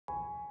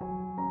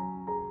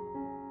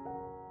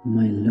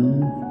My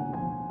love,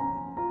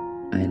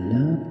 I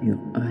love your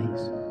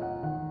eyes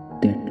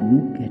that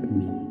look at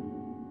me.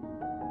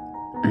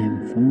 I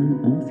am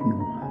fond of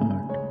your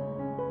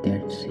heart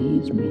that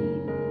sees me.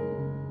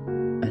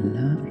 I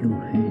love your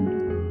hand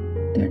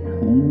that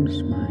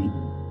holds mine.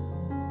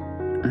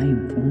 I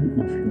am fond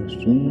of your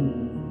soul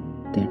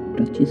that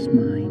touches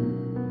mine.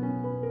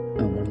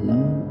 Our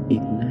love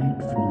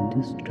ignites from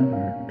the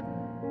start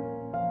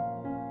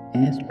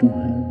as two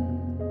halves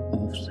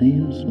of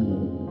same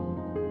soul.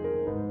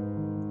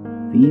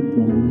 We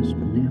promised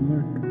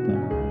never to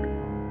part,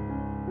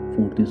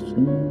 for the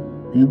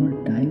soul never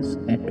dies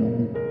at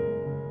all.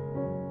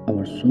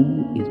 Our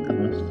soul is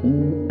our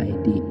sole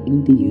ID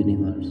in the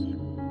universe.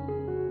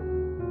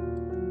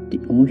 The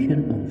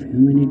ocean of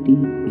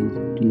humanity is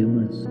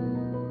diverse,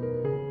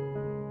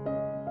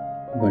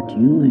 but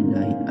you and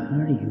I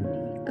are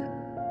unique.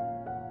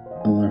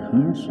 Our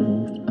heart's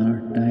roots are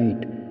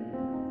tied.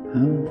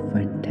 How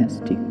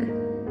fantastic!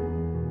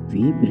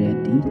 We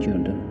breathe each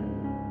other,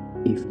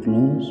 if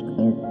close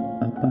or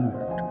apart.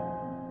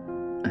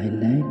 I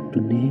like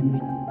to name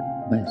it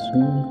by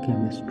soul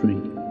chemistry.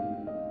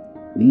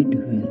 We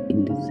dwell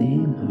in the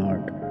same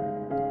heart,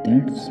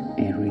 that's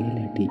a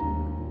reality.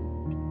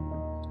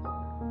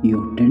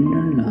 Your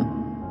tender love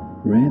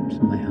wraps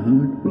my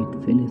heart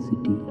with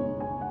felicity,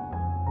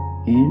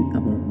 and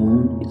our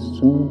bond is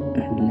so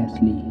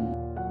endlessly